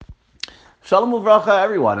Shalom uvracha,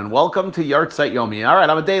 everyone, and welcome to Yartzeit Yomi. All right,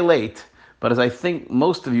 I'm a day late, but as I think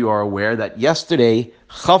most of you are aware, that yesterday,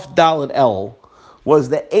 Chaf Dalet El, was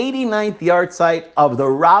the 89th Yartzeit of the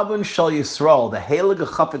Rabban Shal Yisrael, the Heilige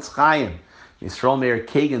Chofetz Chaim, Yisrael מאיר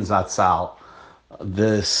Kaagin Zatzal,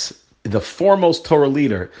 the foremost Torah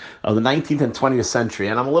leader of the 19th and 20th century.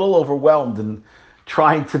 And I'm a little overwhelmed in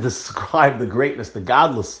trying to describe the greatness, the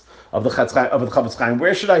godless of the Chofetz Chaim.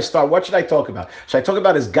 Where should I start? What should I talk about? Should I talk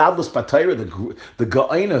about his godless Patayra, the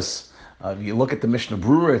Ga'inus? You look at the Mishnah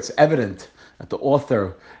Berurah, it's evident that the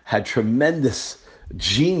author had tremendous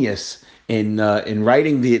genius in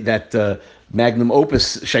writing that magnum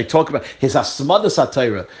opus. Should I talk about his Asmadas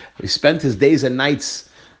HaTorah? He spent his days and nights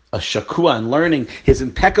a shakua and learning, his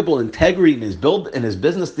impeccable integrity in his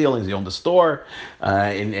business dealings. He owned a store,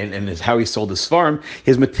 and how he sold his farm.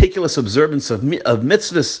 His meticulous observance of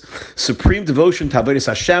mitzvahs, supreme devotion to Avodas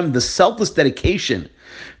Hashem, the selfless dedication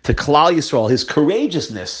to Klal Yisrael, his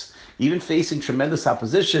courageousness, even facing tremendous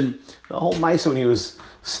opposition. The whole mice when he was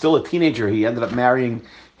still a teenager, he ended up marrying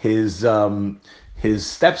his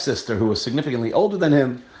stepsister, who was significantly older than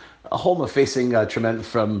him. A whole facing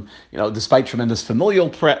despite tremendous familial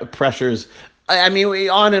pressures. I mean,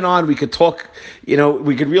 on and on. We could talk.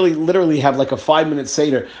 We could really, literally have like a 5-minute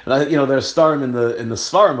seder. There's starring in the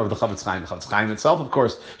svarim of the Chofetz Chaim. The Chofetz Chaim itself, of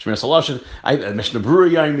course, Shmiras Haloshen, Mishnah Berurah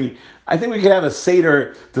Yaimi. I think we could have a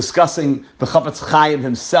seder discussing the Chofetz Chaim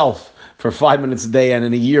himself for 5 minutes a day, and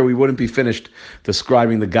in a year we wouldn't be finished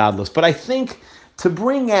describing the godless. But I think to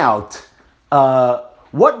bring out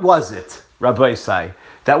what was it, Rabbi Isai,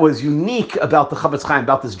 that was unique about the Chofetz Chaim,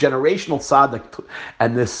 about this generational tzaddik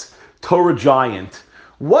and this Torah giant.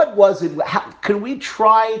 What was it? How can we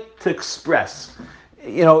try to express,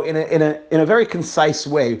 in a very concise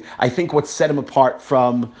way, I think what set him apart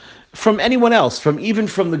from anyone else, even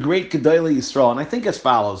from the great Gedolei Yisrael? And I think as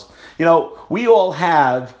follows. We all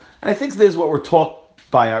have, and I think this is what we're taught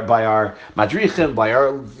by our madrichim, by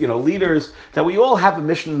our leaders, that we all have a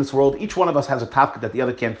mission in this world. Each one of us has a tafkid that the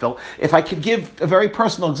other can't fill. If I could give a very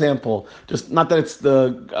personal example, just not that it's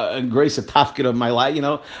the grace of tafkid of my life,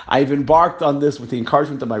 I've embarked on this with the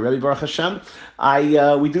encouragement of my Rebbe Baruch Hashem.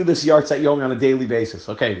 We do this Yartzeit Yomi on a daily basis.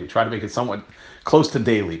 Okay, we try to make it somewhat close to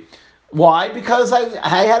daily. Why? Because I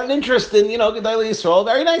had an interest in, Gedolei Yisrael,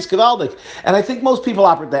 very nice, Gevaldik. And I think most people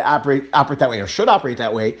operate that way, or should operate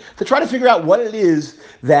that way, to try to figure out what it is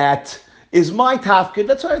that is my tafkid.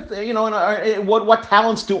 That's what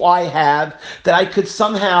talents do I have that I could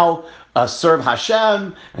somehow serve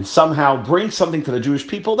Hashem and somehow bring something to the Jewish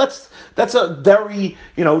people. That's a very,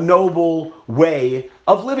 noble way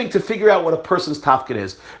of living, to figure out what a person's tafkid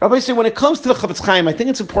is. Rabbi say, when it comes to the Chofetz Chaim, I think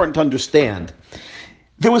it's important to understand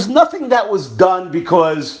there was nothing that was done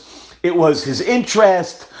because it was his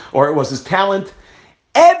interest or it was his talent.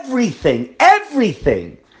 Everything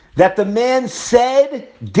that the man said,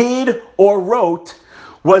 did, or wrote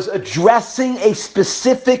was addressing a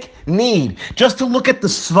specific need. Just to look at the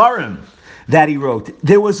svarim that he wrote,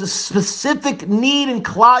 there was a specific need in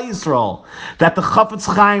Klal Yisrael that the Chofetz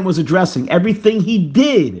Chaim was addressing. Everything he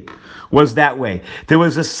did was that way. There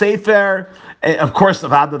was a sefer, of course,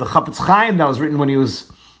 of the Chofetz Chaim that was written when he was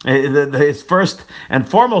his first and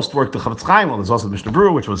foremost work, the Chofetz Chaim. Well, there's also the Mishnah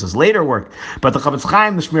Berurah, which was his later work. But the Chofetz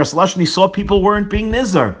Chaim, the Shmiras Haloshen, he saw people weren't being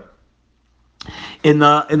nizar in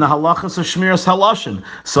the halachas of Shmiras Haloshen.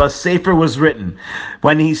 So a sefer was written.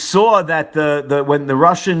 When he saw that when the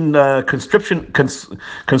Russian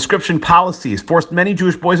conscription policies forced many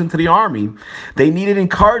Jewish boys into the army, they needed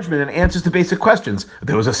encouragement and answers to basic questions.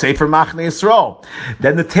 There was a sefer Machnei Yisrael.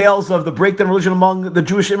 Then the tales of the breakdown of religion among the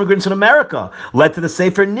Jewish immigrants in America led to the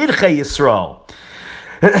sefer Nidchei Yisrael.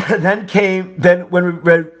 then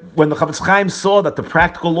when the Chofetz Chaim saw that the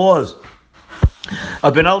practical laws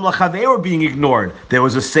of Ben Olam they were being ignored, there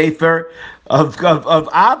was a sefer of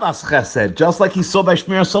Avas Chesed, just like he saw by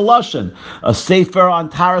Shmiras Haloshen, a sefer on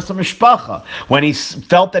Taras HaMishpacha, when he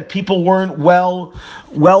felt that people weren't well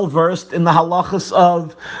versed in the halachas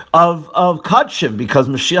of Kadshim, because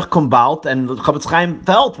Mashiach Kumbalt, and the Chofetz Chaim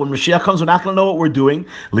felt when Mashiach comes, we're not going to know what we're doing.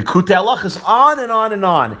 Likutei halachas, on and on and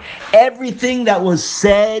on. Everything that was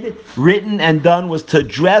said, written, and done was to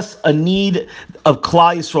address a need of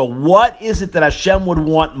Klal Yisrael. What is it that Hashem would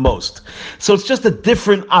want most? So it's just a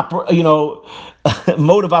different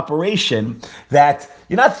mode of operation, that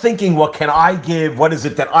you're not thinking, what can I give? What is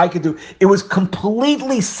it that I could do? It was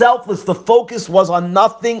completely selfless. The focus was on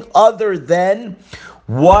nothing other than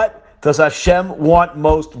what does Hashem want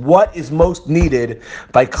most? What is most needed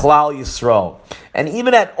by Klal Yisrael? And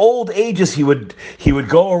even at old ages, he would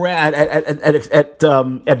go around at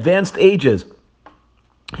advanced ages.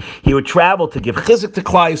 He would travel to give chizik to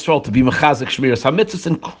Klal Yisrael, to be mechazik shmiras hamitzvos. It's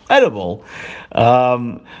incredible.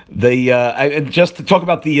 And just to talk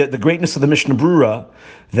about the greatness of the Mishnah Brura,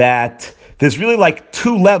 that there's really like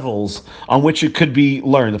two levels on which it could be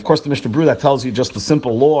learned. Of course, the Mishnah Brura, that tells you just the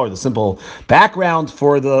simple law or the simple background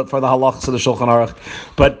for the halachas of the Shulchan Aruch.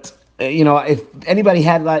 But if anybody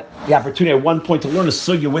had the opportunity at one point to learn a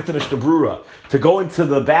sugya with the Mishnah Brura, to go into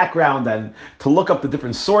the background and to look up the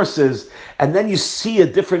different sources, and then you see a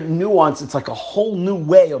different nuance, it's like a whole new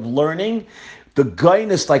way of learning. The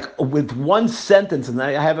guyness, like with one sentence, and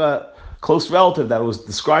I have a close relative that was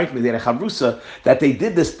described to me, they had a chavrusa, that they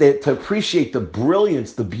did this to appreciate the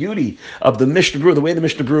brilliance, the beauty of the Mishnah Brura, the way the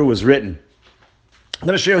Mishnah Brura was written. I'm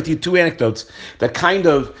going to share with you two anecdotes that kind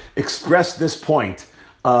of express this point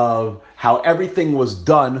of how everything was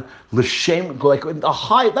done l'shem, like a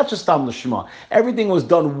high, not just on l'shema. Everything was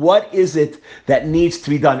done. What is it that needs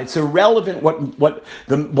to be done? It's irrelevant what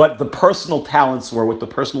the personal talents were, what the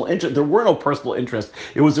personal interest. There were no personal interests.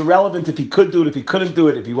 It was irrelevant if he could do it, if he couldn't do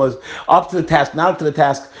it, if he was up to the task, not up to the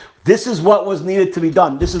task. This is what was needed to be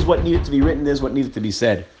done. This is what needed to be written. This is what needed to be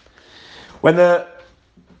said. When the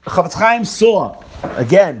Chofetz Chaim saw,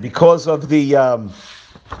 again, because of the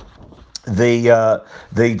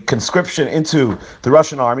conscription into the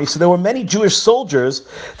Russian army, so there were many Jewish soldiers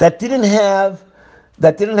that didn't have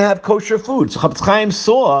kosher food. So Chofetz Chaim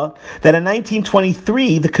saw that in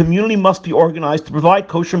 1923 the community must be organized to provide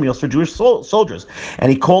kosher meals for Jewish soldiers,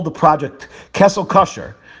 and he called the project Kessel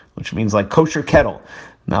Kosher, which means like kosher kettle.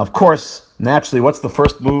 Now, of course, naturally, what's the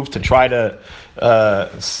first move to try to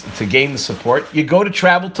gain the support? You go to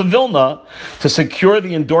travel to Vilna to secure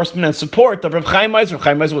the endorsement and support of Reb Chaim Meiser.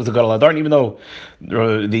 Chaim Meiser was the Gadol Hadar, and even though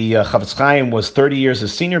the Chofetz Chaim was 30 years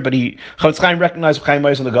his senior, but Chofetz Chaim recognized Reb Chaim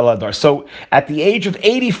Meiser and the Gadol Hadar. So at the age of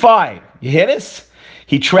 85, you hear this?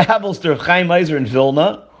 He travels to Reb Chaim Meiser in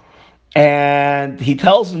Vilna, and he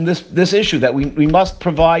tells him this issue, that we must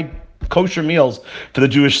provide kosher meals for the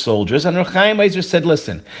Jewish soldiers. And Chaim Meiser said,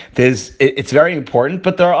 listen, it's very important,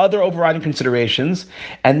 but there are other overriding considerations,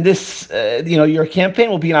 and this, your campaign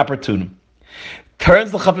will be an opportunity.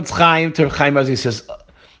 Turns the Chofetz Chaim to Chaim Meiser, he says,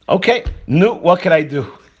 okay, what can I do?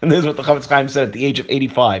 And this is what the Chofetz Chaim said at the age of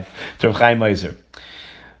 85 to Chaim Meiser.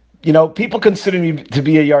 People consider me to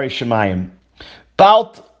be a Yari Shemayim.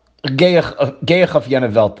 Bald Geich of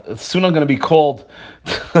Yenevelt. Soon I'm going to be called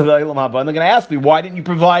the Olam Haba, and they're going to ask me, why didn't you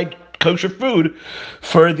provide kosher food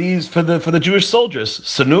for the Jewish soldiers?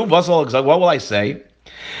 Sanu, what will I say?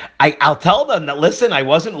 I'll tell them that, listen, I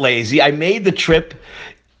wasn't lazy. I made the trip,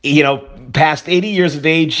 past 80 years of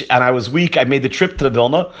age, and I was weak. I made the trip to the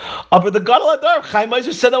Vilna. But the Gadol Hadar, Chaim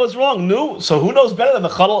Meiser said that was wrong. No, so who knows better than the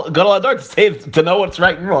Gadol Hadar to know what's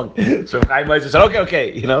right and wrong? So Chaim Meiser said,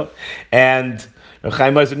 okay, and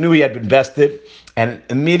Chaim Meiser knew he had been bested, and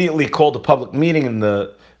immediately called a public meeting in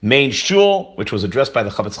the main shul, which was addressed by the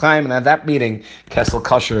Chofetz Chaim, and at that meeting, Kessel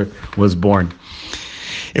Kosher was born.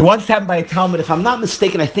 It once happened by a Talmud, if I'm not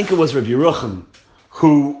mistaken, I think it was Rabbi Yerucham,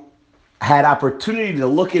 who had opportunity to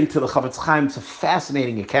look into the Chofetz Chaim. It's a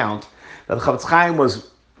fascinating account that the Chofetz Chaim was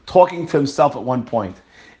talking to himself at one point,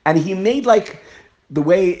 and he made like the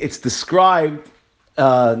way it's described.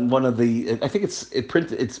 One of the, I think it's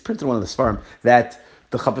printed in one of the Sfarim, that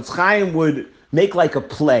the Chofetz Chaim would make like a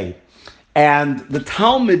play. And the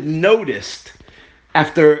Talmud noticed,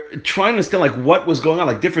 after trying to understand like what was going on,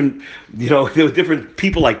 like different, there were different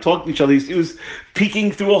people like talking to each other. He was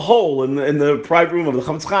peeking through a hole in the private room of the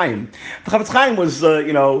Chofetz Chaim. The Chofetz Chaim was,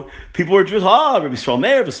 people were just, Rabbi Yisrael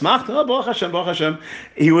Meir, B'smachta, Baruch Hashem, Baruch Hashem.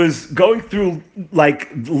 He was going through like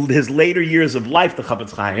his later years of life, the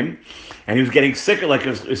Chofetz Chaim, and he was getting sicker, like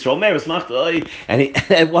Yisrael Meir, B'smachta, and he,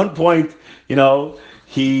 at one point,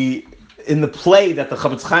 he, in the play that the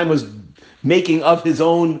Chofetz Chaim was making of his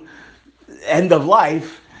own end of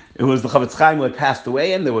life, it was the Chofetz Chaim who had passed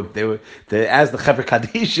away, and they were as the Chaver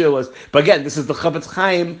Kadisha was. But again, this is the Chofetz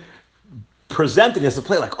Chaim presenting as a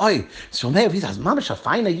play, like, "Oi, Shomei, he's mamash a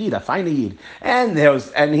fine yid,"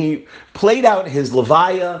 and he played out his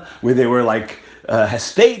levaya where they were like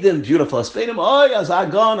hespedim, beautiful hespedim, "Oi,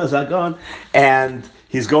 azagon," and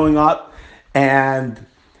he's going up, and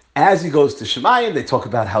as he goes to Shemayim, they talk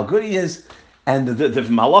about how good he is. And the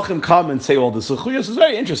malachim come and say all this. It's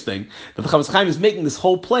very interesting that the Chofetz Chaim is making this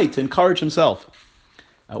whole play to encourage himself.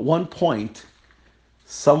 At one point,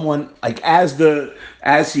 someone, like as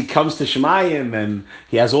he comes to Shemayim and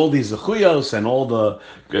he has all these zechuyos and all the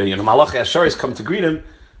malach asharis come to greet him,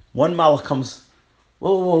 one malach comes,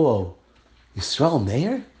 whoa, Yisrael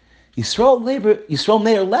Meir? Yisrael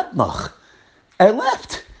Meir left noch.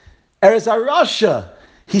 Left. Is a Rasha.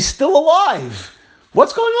 He's still alive.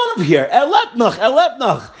 What's going on over here?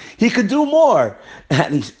 Elepnach. He could do more.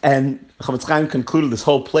 And Chofetz Chaim concluded this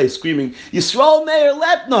whole play screaming, Yisrael Meir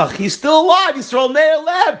Lepnach. He's still alive. Yisrael Meir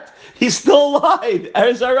lept. He's still alive.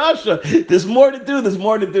 There's more to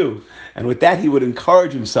do. And with that, he would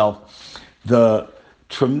encourage himself. The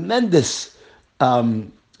tremendous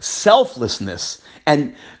selflessness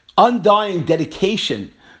and undying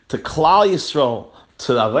dedication to Klal Yisrael,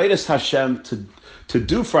 to the Avodas Hashem, to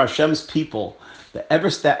do for Hashem's people, the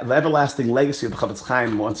everlasting legacy of the Chofetz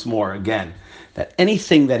Chaim once more again, that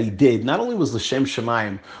anything that he did, not only was L'Shem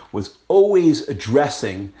Shamayim, was always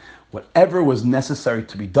addressing whatever was necessary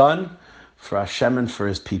to be done for Hashem and for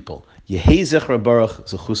his people. Yehei Zechra Baruch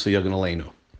Zechusa Yagan Aleinu.